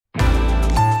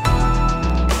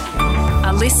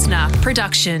listener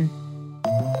production.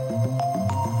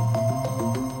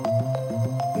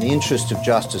 In the interest of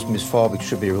justice, Ms Folbigg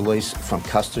should be released from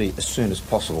custody as soon as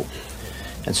possible.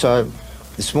 And so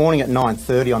this morning at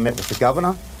 9:30 I met with the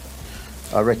Governor.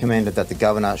 I recommended that the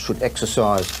Governor should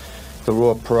exercise the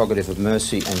royal prerogative of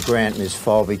mercy and grant Ms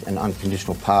Folbigg an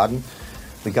unconditional pardon.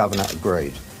 The Governor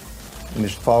agreed.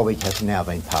 Ms Folbigg has now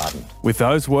been pardoned. With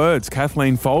those words,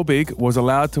 Kathleen Folbigg was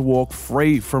allowed to walk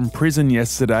free from prison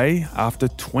yesterday after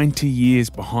 20 years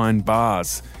behind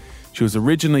bars. She was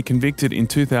originally convicted in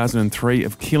 2003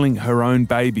 of killing her own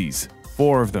babies,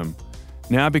 4 of them.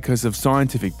 Now, because of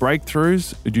scientific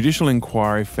breakthroughs, a judicial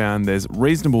inquiry found there's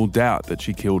reasonable doubt that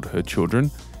she killed her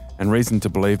children and reason to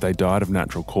believe they died of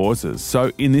natural causes.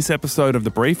 So in this episode of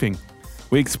The Briefing,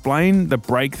 we explain the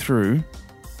breakthrough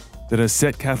that has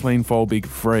set Kathleen Folbigg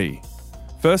free.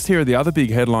 First, here are the other big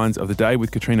headlines of the day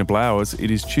with Katrina Blowers. It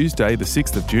is Tuesday, the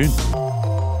 6th of June.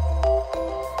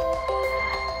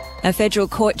 A federal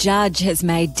court judge has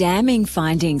made damning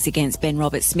findings against Ben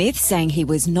Roberts-Smith, saying he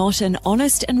was not an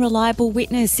honest and reliable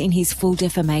witness in his full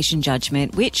defamation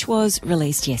judgment, which was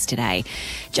released yesterday.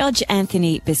 Judge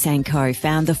Anthony Besanko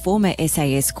found the former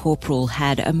SAS corporal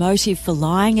had a motive for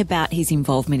lying about his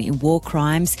involvement in war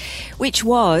crimes, which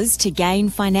was to gain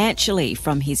financially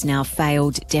from his now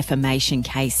failed defamation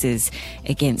cases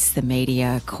against the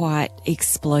media. Quite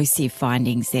explosive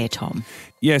findings there, Tom.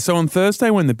 Yeah, so on Thursday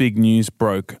when the big news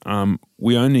broke,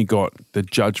 we only got the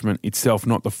judgment itself,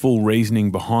 not the full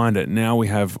reasoning behind it. Now we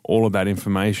have all of that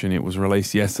information. It was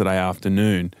released yesterday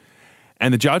afternoon.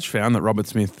 And the judge found that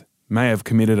Roberts-Smith may have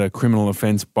committed a criminal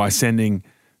offence by sending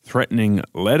threatening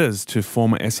letters to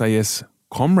former SAS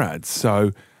comrades.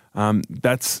 So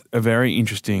that's a very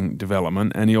interesting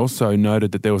development. And he also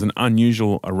noted that there was an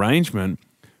unusual arrangement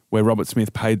where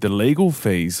Roberts-Smith paid the legal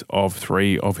fees of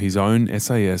 3 of his own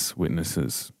SAS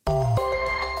witnesses.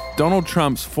 Donald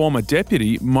Trump's former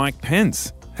deputy, Mike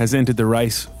Pence, has entered the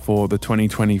race for the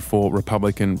 2024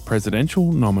 Republican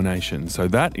presidential nomination. So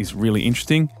that is really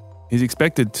interesting. He's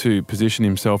expected to position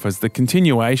himself as the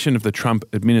continuation of the Trump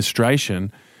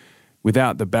administration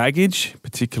without the baggage,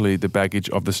 particularly the baggage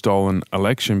of the stolen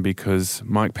election, because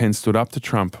Mike Pence stood up to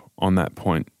Trump on that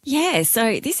point. Yeah,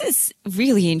 so this is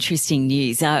really interesting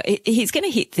news. He's going to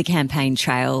hit the campaign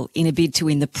trail in a bid to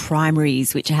win the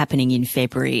primaries, which are happening in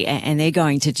February, and they're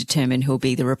going to determine who'll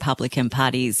be the Republican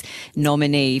Party's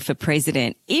nominee for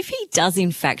president. If he does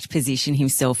in fact position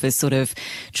himself as sort of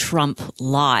Trump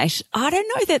light, I don't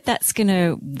know that that's going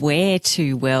to wear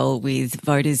too well with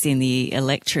voters in the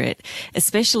electorate,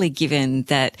 especially given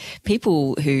that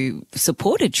people who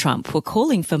supported Trump were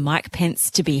calling for Mike Pence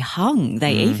to be hung.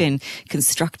 They even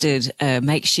constructed a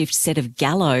makeshift set of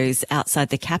gallows outside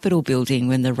the Capitol building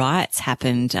when the riots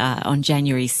happened on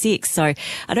January 6th. So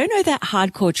I don't know that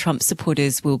hardcore Trump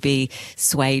supporters will be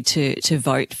swayed to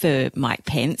vote for Mike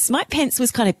Pence. Mike Pence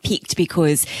was kind of picked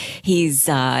because he's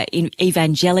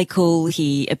evangelical.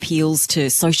 He appeals to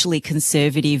socially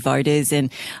conservative voters. And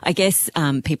I guess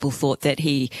people thought that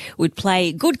he would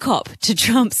play good cop to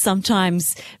Trump's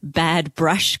sometimes bad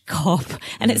brush cop.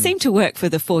 And it seemed to work for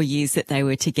the 4 years that they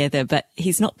were together. But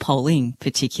he's not polling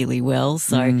particularly well,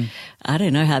 so I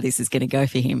don't know how this is going to go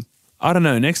for him. I don't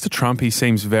know. Next to Trump, he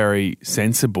seems very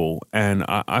sensible, and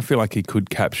I feel like he could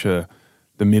capture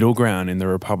the middle ground in the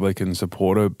Republican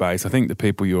supporter base. I think the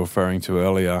people you were referring to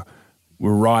earlier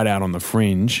were right out on the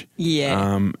fringe.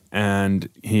 Yeah. And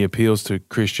he appeals to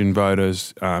Christian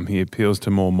voters. He appeals to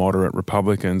more moderate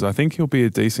Republicans. I think he'll be a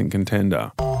decent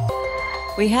contender.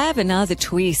 We have another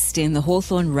twist in the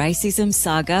Hawthorn racism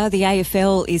saga. The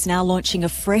AFL is now launching a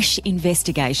fresh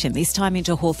investigation, this time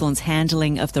into Hawthorn's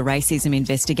handling of the racism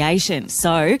investigation.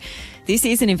 So this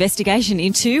is an investigation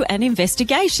into an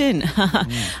investigation.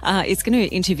 It's going to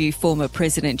interview former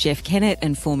President Jeff Kennett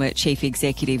and former Chief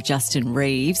Executive Justin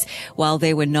Reeves. While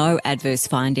there were no adverse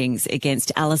findings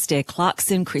against Alistair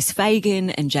Clarkson, Chris Fagan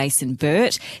and Jason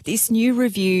Burt, this new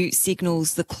review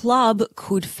signals the club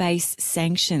could face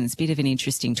sanctions. Bit of an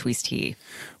interesting twist here.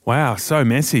 Wow, so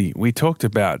messy. We talked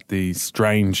about the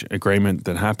strange agreement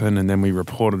that happened, and then we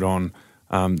reported on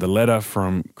the letter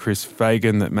from Chris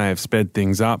Fagan that may have sped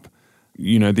things up.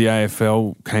 You know, the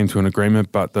AFL came to an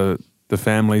agreement, but the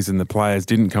families and the players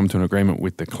didn't come to an agreement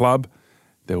with the club.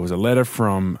 There was a letter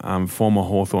from former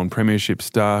Hawthorn Premiership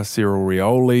star Cyril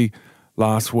Rioli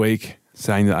last week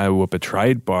saying that they were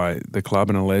betrayed by the club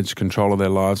and alleged control of their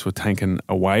lives were taken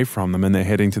away from them, and they're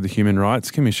heading to the Human Rights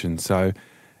Commission. So,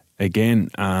 again,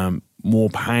 more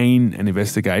pain and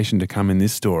investigation to come in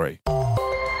this story.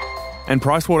 And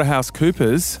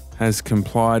PricewaterhouseCoopers has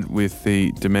complied with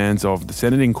the demands of the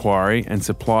Senate inquiry and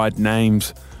supplied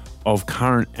names of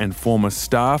current and former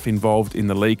staff involved in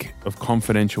the leak of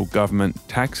confidential government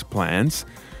tax plans.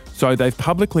 So they've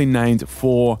publicly named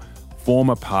 4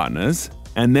 former partners,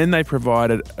 and then they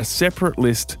provided a separate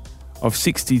list of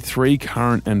 63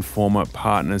 current and former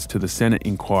partners to the Senate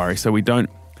inquiry. So we don't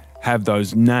have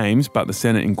those names, but the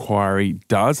Senate inquiry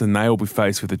does, and they will be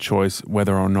faced with a choice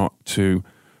whether or not to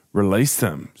release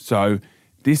them. So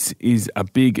this is a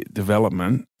big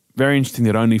development. Very interesting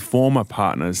that only former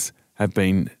partners have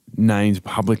been named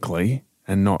publicly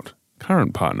and not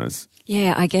current partners.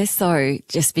 Yeah, I guess so.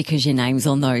 Just because your name's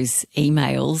on those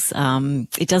emails,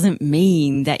 it doesn't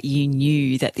mean that you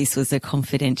knew that this was a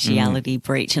confidentiality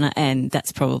breach. And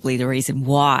that's probably the reason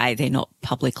why they're not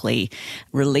publicly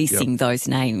releasing those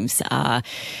names.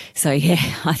 So,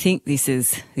 yeah, I think this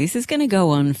is going to go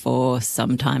on for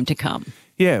some time to come.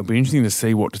 Yeah, it'll be interesting to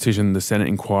see what decision the Senate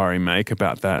inquiry make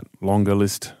about that longer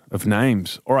list of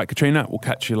names. All right, Katrina, we'll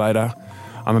catch you later.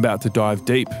 I'm about to dive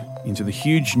deep into the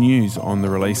huge news on the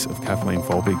release of Kathleen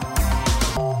Folbigg.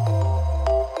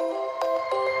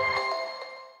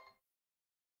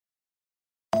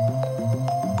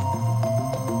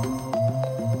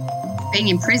 Being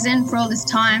in prison for all this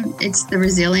time, it's the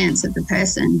resilience of the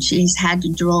person. She's had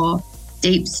to draw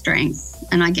deep strength.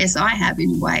 And I guess I have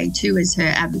in a way too as her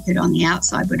advocate on the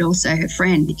outside, but also her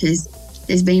friend, because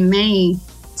there's been many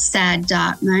sad,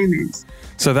 dark moments.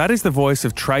 So that is the voice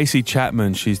of Tracy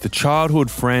Chapman. She's the childhood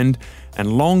friend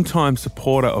and long-time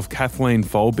supporter of Kathleen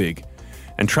Folbigg.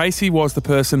 And Tracy was the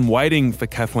person waiting for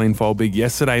Kathleen Folbigg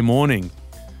yesterday morning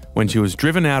when she was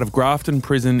driven out of Grafton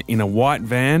Prison in a white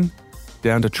van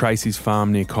down to Tracy's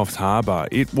farm near Coffs Harbour.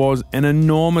 It was an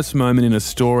enormous moment in a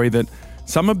story that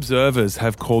some observers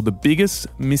have called the biggest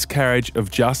miscarriage of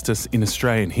justice in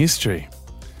Australian history.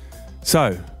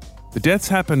 So, the deaths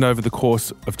happened over the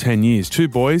course of 10 years. 2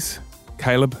 boys,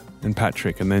 Caleb and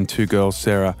Patrick, and then 2 girls,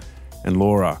 Sarah and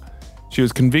Laura. She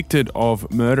was convicted of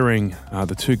murdering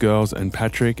the 2 girls and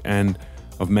Patrick, and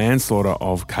of manslaughter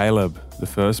of Caleb, the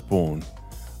firstborn.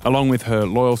 Along with her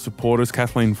loyal supporters,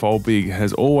 Kathleen Folbigg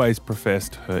has always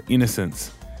professed her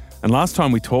innocence. And last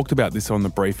time we talked about this on the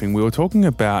briefing, we were talking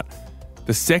about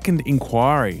the second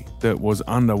inquiry that was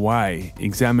underway,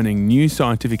 examining new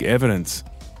scientific evidence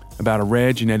about a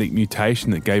rare genetic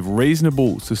mutation that gave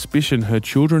reasonable suspicion her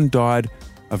children died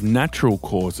of natural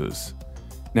causes.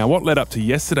 Now, what led up to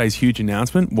yesterday's huge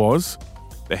announcement was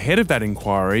the head of that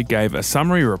inquiry gave a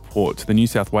summary report to the New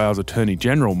South Wales Attorney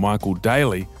General, Michael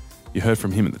Daly. You heard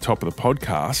from him at the top of the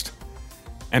podcast.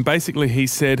 And basically he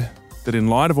said that in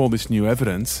light of all this new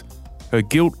evidence, her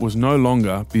guilt was no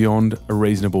longer beyond a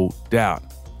reasonable doubt.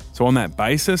 So on that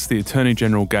basis, the Attorney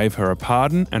General gave her a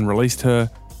pardon and released her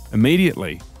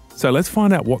immediately. So let's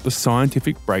find out what the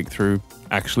scientific breakthrough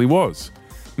actually was.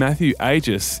 Matthew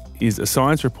Aegis is a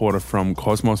science reporter from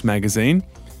Cosmos magazine.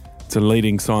 It's a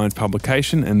leading science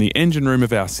publication and the engine room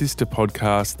of our sister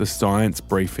podcast, The Science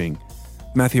Briefing.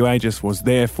 Matthew Aegis was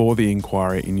there for the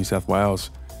inquiry in New South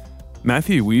Wales.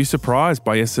 Matthew, were you surprised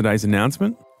by yesterday's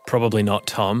announcement? Probably not,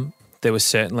 Tom. There was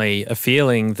certainly a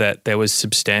feeling that there was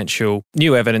substantial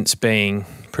new evidence being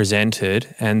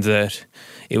presented and that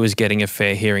it was getting a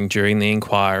fair hearing during the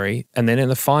inquiry. And then in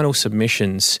the final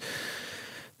submissions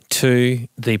to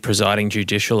the presiding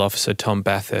judicial officer, Tom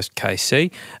Bathurst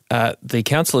KC, the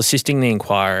counsel assisting the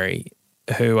inquiry,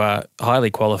 who are highly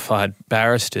qualified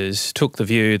barristers, took the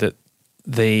view that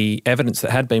the evidence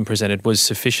that had been presented was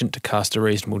sufficient to cast a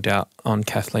reasonable doubt on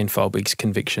Kathleen Folbigg's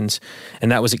convictions,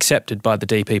 and that was accepted by the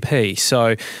DPP.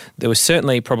 So there was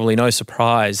certainly probably no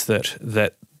surprise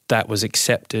that was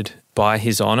accepted by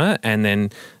His Honour, and then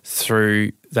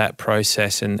through that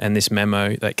process and this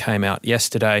memo that came out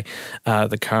yesterday,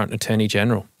 the current Attorney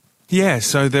General. Yeah,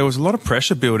 so there was a lot of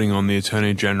pressure building on the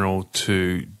Attorney General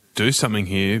to do something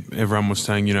here. Everyone was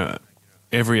saying,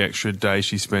 every extra day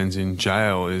she spends in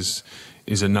jail is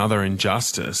another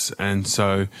injustice. And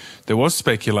so there was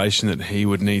speculation that he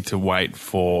would need to wait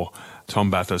for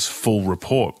Tom Bathurst's full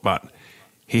report, but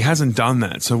he hasn't done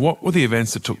that. So what were the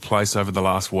events that took place over the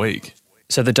last week?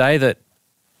 So the day that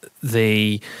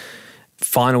the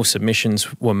final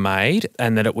submissions were made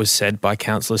and that it was said by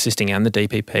counsel assisting and the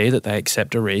DPP that they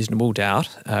accept a reasonable doubt,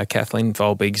 Kathleen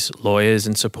Folbigg's lawyers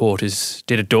and supporters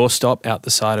did a doorstop out the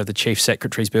side of the Chief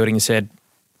Secretary's building and said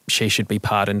she should be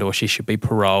pardoned or she should be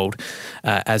paroled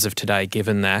as of today,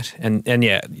 given that. And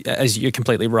yeah, as you're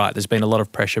completely right, there's been a lot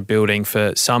of pressure building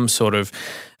for some sort of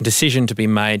decision to be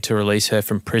made to release her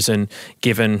from prison,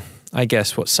 given, I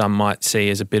guess, what some might see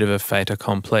as a bit of a fait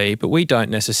accompli. But we don't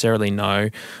necessarily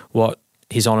know what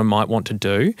His Honour might want to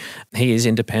do. He is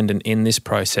independent in this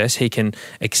process. He can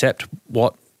accept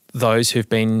what those who've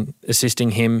been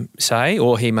assisting him say,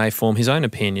 or he may form his own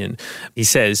opinion. He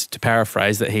says, to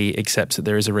paraphrase, that he accepts that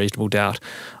there is a reasonable doubt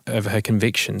over her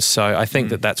convictions. So I think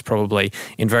that that's probably,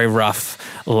 in very rough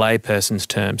layperson's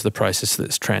terms, the process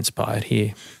that's transpired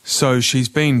here. So she's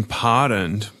been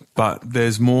pardoned, but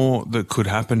there's more that could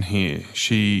happen here.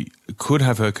 She could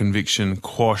have her conviction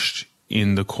quashed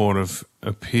in the Court of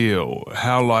Appeal.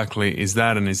 How likely is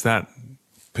that, and is that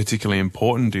particularly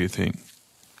important, do you think?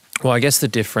 Well, I guess the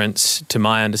difference, to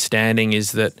my understanding,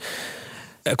 is that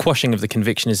a quashing of the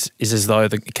conviction is as though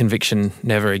the conviction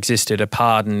never existed. A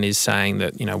pardon is saying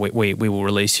that, we will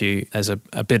release you as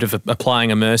a bit of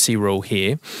applying a mercy rule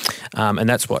here. And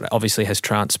that's what obviously has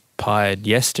transpired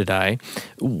yesterday.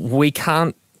 We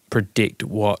can't predict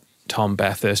what Tom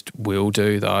Bathurst will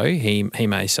do, though. He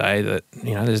may say that,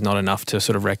 there's not enough to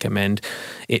sort of recommend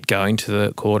it going to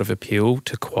the Court of Appeal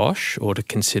to quash or to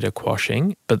consider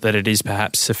quashing, but that it is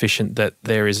perhaps sufficient that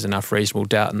there is enough reasonable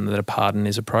doubt and that a pardon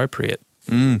is appropriate.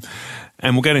 And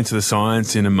we'll get into the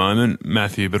science in a moment,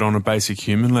 Matthew, but on a basic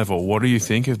human level, what do you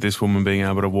think of this woman being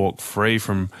able to walk free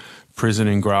from prison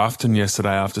in Grafton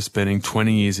yesterday after spending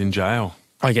 20 years in jail?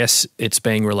 I guess it's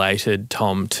being related,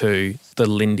 Tom, to the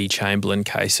Lindy Chamberlain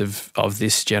case of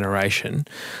this generation.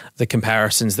 The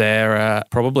comparisons there are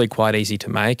probably quite easy to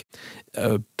make.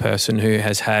 A person who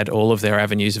has had all of their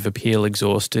avenues of appeal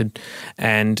exhausted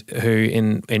and who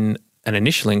in an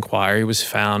initial inquiry was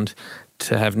found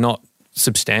to have not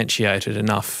substantiated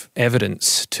enough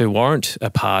evidence to warrant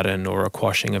a pardon or a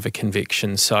quashing of a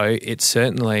conviction. So it's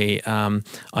certainly, I'm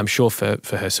sure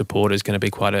for her supporters, going to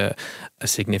be quite a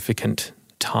significant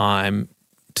time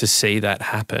to see that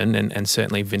happen and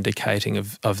certainly vindicating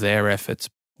of their efforts.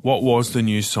 What was the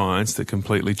new science that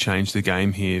completely changed the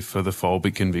game here for the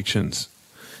Folbigg convictions?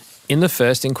 In the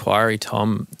first inquiry,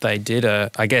 Tom, they did an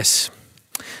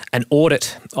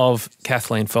audit of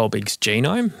Kathleen Folbigg's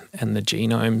genome and the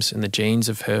genomes and the genes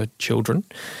of her children.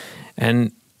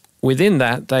 And within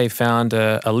that, they found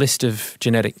a list of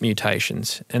genetic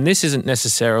mutations. And this isn't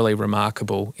necessarily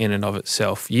remarkable in and of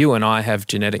itself. You and I have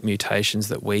genetic mutations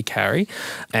that we carry,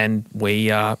 and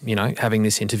we are, having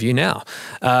this interview now.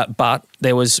 But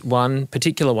there was one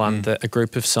particular one that a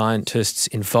group of scientists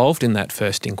involved in that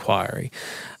first inquiry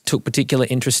took particular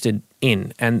interest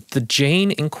in. And the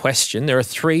gene in question, there are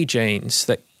 3 genes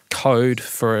that code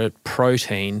for a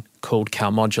protein called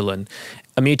calmodulin.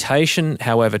 A mutation,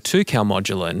 however, to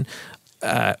calmodulin,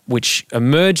 which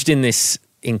emerged in this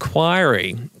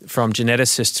inquiry from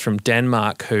geneticists from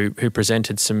Denmark who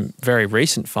presented some very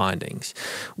recent findings,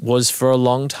 was for a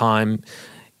long time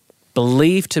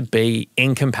believed to be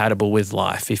incompatible with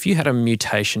life. If you had a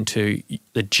mutation to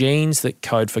the genes that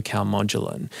code for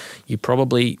calmodulin, you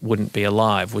probably wouldn't be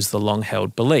alive, was the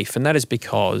long-held belief. And that is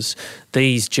because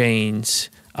these genes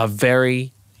are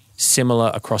very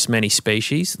similar across many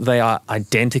species. They are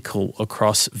identical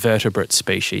across vertebrate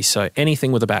species, so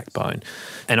anything with a backbone.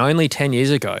 And only 10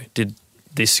 years ago did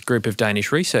this group of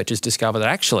Danish researchers discover that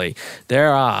actually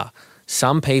there are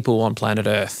some people on planet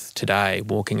Earth today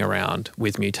walking around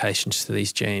with mutations to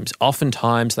these genes.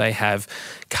 Oftentimes they have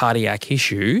cardiac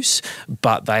issues,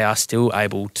 but they are still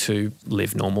able to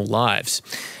live normal lives.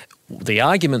 The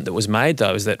argument that was made,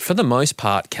 though, is that for the most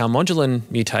part, calmodulin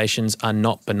mutations are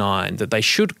not benign, that they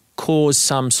should cause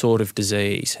some sort of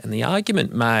disease. And the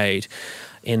argument made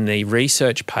in the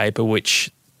research paper,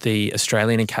 which the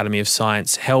Australian Academy of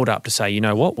Science held up to say, you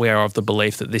know what, we are of the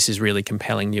belief that this is really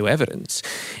compelling new evidence,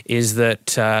 is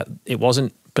that it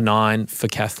wasn't benign for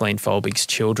Kathleen Folbigg's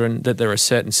children, that there are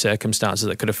certain circumstances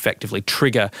that could effectively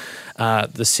trigger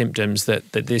the symptoms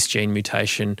that this gene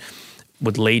mutation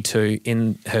would lead to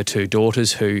in her 2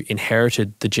 daughters who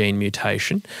inherited the gene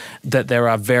mutation, that there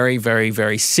are very, very,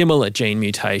 very similar gene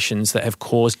mutations that have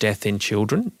caused death in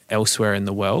children elsewhere in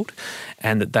the world,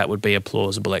 and that would be a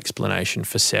plausible explanation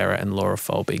for Sarah and Laura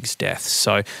Folbigg's deaths.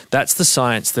 So that's the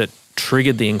science that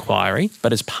triggered the inquiry,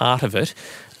 but as part of it,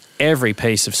 every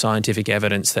piece of scientific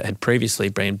evidence that had previously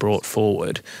been brought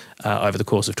forward over the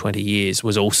course of 20 years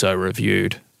was also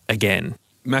reviewed again.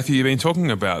 Matthew, you've been talking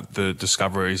about the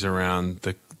discoveries around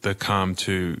the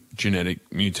CALM2 genetic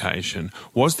mutation.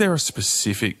 Was there a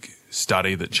specific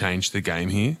study that changed the game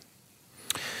here?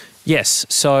 Yes.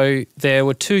 So there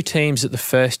were 2 teams at the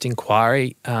first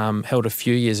inquiry held a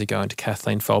few years ago into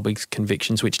Kathleen Folbigg's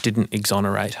convictions, which didn't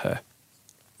exonerate her.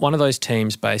 One of those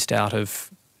teams, based out of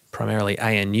primarily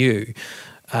ANU,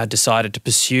 decided to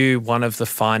pursue one of the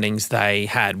findings they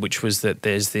had, which was that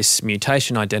there's this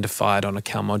mutation identified on a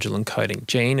calmodulin coding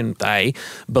gene, and they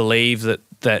believe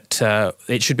that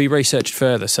it should be researched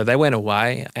further. So they went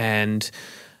away and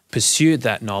pursued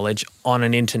that knowledge on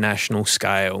an international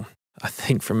scale. I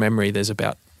think from memory there's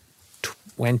about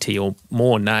 20 or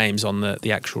more names on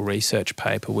the actual research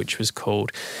paper, which was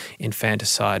called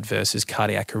Infanticide versus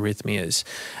Cardiac Arrhythmias.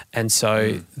 And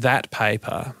so that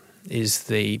paper is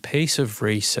the piece of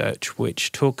research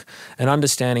which took an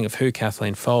understanding of who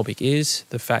Kathleen Folbigg is,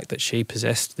 the fact that she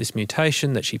possessed this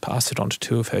mutation, that she passed it on to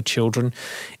 2 of her children.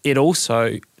 It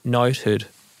also noted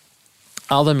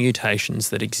other mutations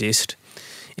that exist,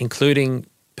 including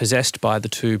possessed by the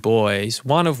 2 boys,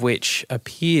 one of which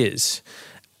appears,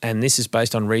 and this is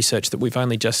based on research that we've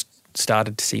only just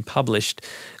started to see published,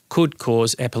 could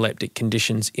cause epileptic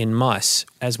conditions in mice.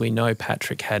 As we know,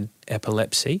 Patrick had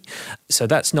epilepsy. So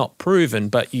that's not proven,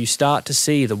 but you start to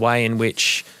see the way in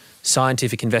which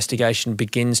scientific investigation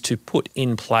begins to put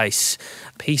in place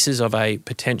pieces of a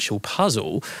potential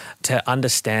puzzle to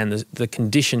understand the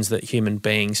conditions that human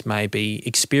beings may be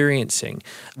experiencing.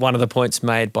 One of the points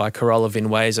made by Carola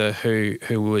Vinweiser,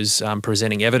 who was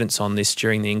presenting evidence on this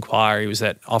during the inquiry, was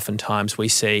that oftentimes we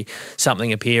see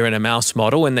something appear in a mouse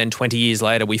model and then 20 years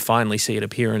later we finally see it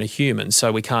appear in a human.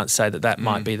 So we can't say that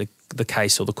might be the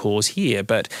case or the cause here.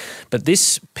 But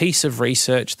this piece of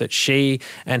research that she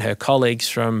and her colleagues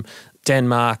from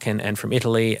Denmark and from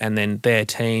Italy and then their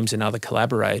teams and other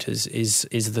collaborators is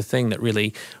the thing that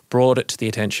really brought it to the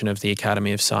attention of the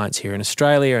Academy of Science here in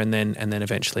Australia and then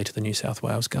eventually to the New South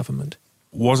Wales government.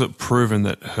 Was it proven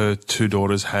that her 2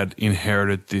 daughters had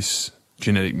inherited this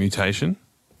genetic mutation?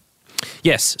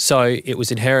 Yes, so it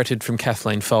was inherited from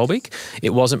Kathleen Folbigg.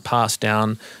 It wasn't passed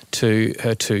down to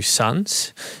her 2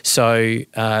 sons. So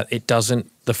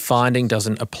the finding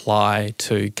doesn't apply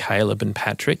to Caleb and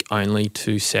Patrick, only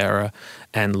to Sarah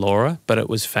and Laura, but it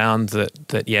was found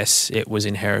that yes, it was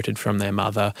inherited from their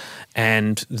mother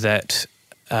and that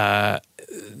her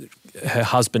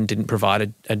husband didn't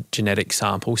provide a genetic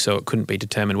sample, so it couldn't be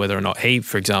determined whether or not he,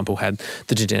 for example, had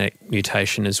the genetic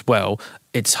mutation as well.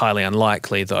 It's highly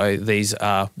unlikely, though. These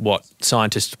are what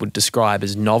scientists would describe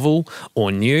as novel or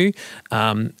new,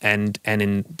 and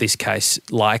in this case,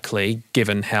 likely,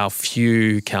 given how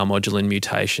few calmodulin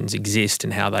mutations exist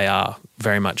and how they are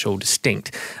very much all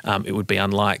distinct, it would be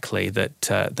unlikely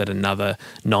that another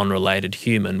non-related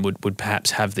human would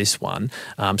perhaps have this one.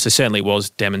 So certainly it was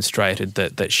demonstrated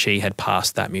that she had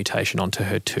passed that mutation on to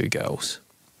her 2 girls.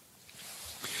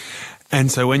 And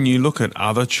so when you look at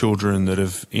other children that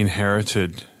have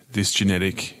inherited this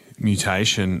genetic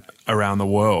mutation around the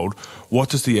world, what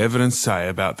does the evidence say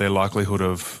about their likelihood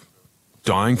of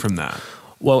dying from that?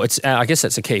 Well, I guess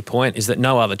that's a key point, is that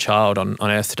no other child on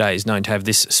Earth today is known to have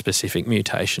this specific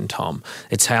mutation, Tom.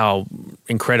 It's how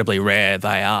incredibly rare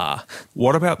they are.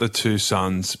 What about the 2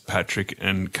 sons, Patrick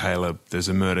and Caleb? There's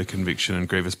a murder conviction and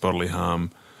grievous bodily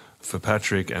harm for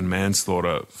Patrick and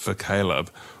manslaughter for Caleb.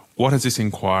 What has this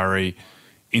inquiry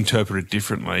interpreted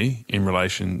differently in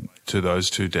relation to those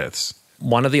 2 deaths?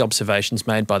 One of the observations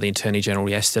made by the Attorney General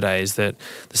yesterday is that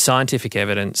the scientific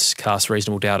evidence casts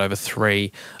reasonable doubt over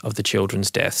 3 of the children's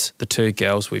deaths. The 2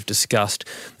 girls we've discussed.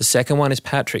 The second one is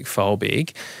Patrick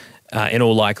Folbigg. In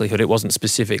all likelihood, it wasn't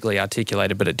specifically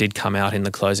articulated, but it did come out in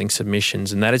the closing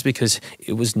submissions, and that is because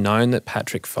it was known that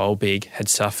Patrick Folbigg had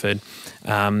suffered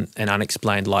an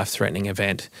unexplained life-threatening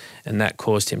event, and that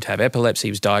caused him to have epilepsy.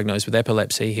 He was diagnosed with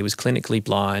epilepsy, he was clinically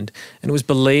blind, and it was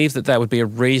believed that would be a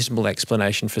reasonable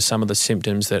explanation for some of the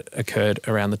symptoms that occurred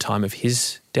around the time of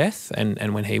his death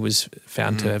and when he was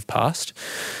found to have passed.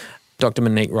 Dr.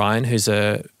 Monique Ryan, who's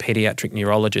a paediatric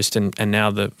neurologist and now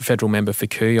the federal member for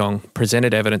Kooyong,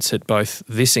 presented evidence at both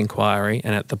this inquiry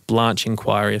and at the Blanche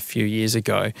inquiry a few years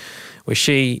ago, where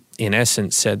she, in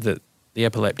essence, said that the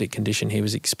epileptic condition he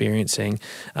was experiencing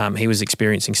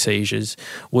seizures,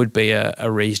 would be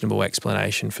a reasonable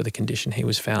explanation for the condition he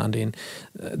was found in.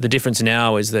 The difference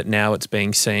now is that now it's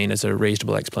being seen as a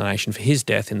reasonable explanation for his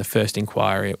death. In the first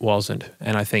inquiry, it wasn't.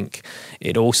 And I think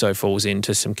it also falls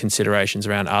into some considerations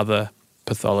around other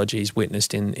pathologies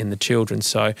witnessed in the children.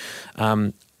 So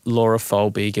Laura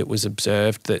Folbigg, it was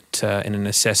observed that in an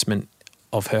assessment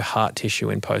of her heart tissue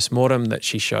in post-mortem that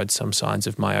she showed some signs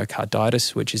of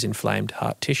myocarditis, which is inflamed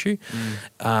heart tissue.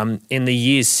 In the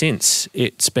years since,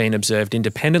 it's been observed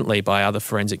independently by other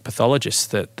forensic pathologists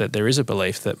that there is a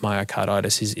belief that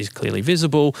myocarditis is clearly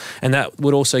visible, and that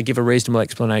would also give a reasonable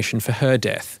explanation for her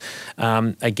death.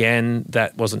 Again,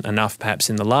 that wasn't enough perhaps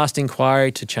in the last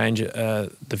inquiry to change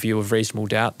the view of reasonable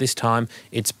doubt. This time,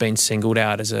 it's been singled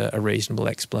out as a reasonable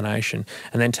explanation.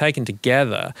 And then taken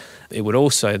together, it would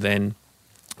also then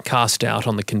cast doubt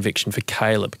on the conviction for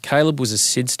Caleb. Caleb was a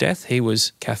SIDS death. He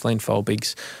was Kathleen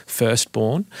Folbigg's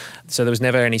firstborn. So there was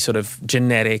never any sort of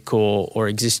genetic or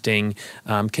existing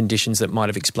conditions that might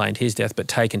have explained his death, but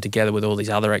taken together with all these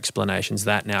other explanations,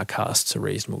 that now casts a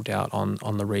reasonable doubt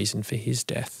on the reason for his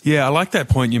death. Yeah, I like that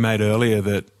point you made earlier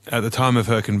that at the time of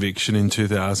her conviction in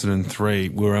 2003,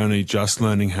 we were only just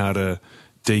learning how to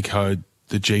decode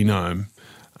the genome.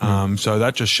 So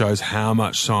that just shows how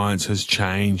much science has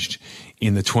changed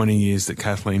in the 20 years that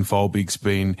Kathleen Folbigg's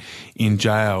been in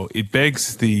jail. It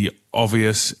begs the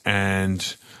obvious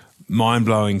and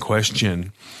mind-blowing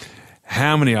question,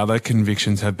 how many other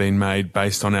convictions have been made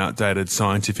based on outdated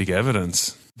scientific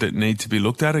evidence that need to be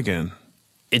looked at again?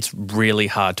 It's really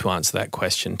hard to answer that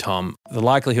question, Tom. The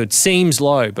likelihood seems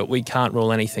low, but we can't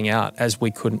rule anything out, as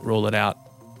we couldn't rule it out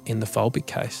in the Folbigg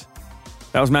case.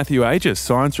 That was Matthew Aegis,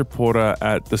 science reporter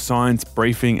at the Science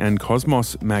Briefing and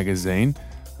Cosmos magazine.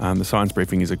 The Science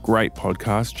Briefing is a great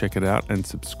podcast. Check it out and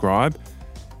subscribe.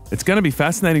 It's going to be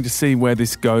fascinating to see where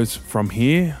this goes from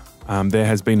here. There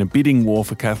has been a bidding war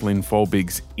for Kathleen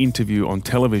Folbigg's interview on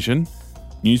television.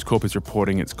 News Corp is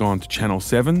reporting it's gone to Channel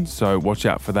 7, so watch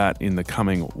out for that in the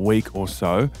coming week or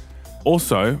so.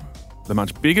 Also, the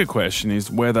much bigger question is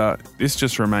whether this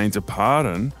just remains a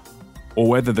pardon or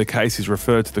whether the case is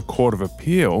referred to the Court of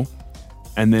Appeal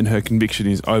and then her conviction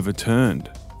is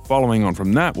overturned. Following on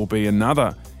from that will be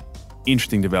another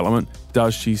interesting development.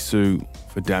 Does she sue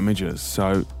for damages?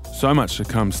 So much to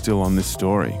come still on this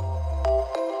story.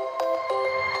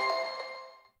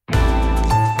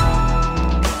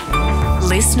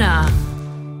 Listener.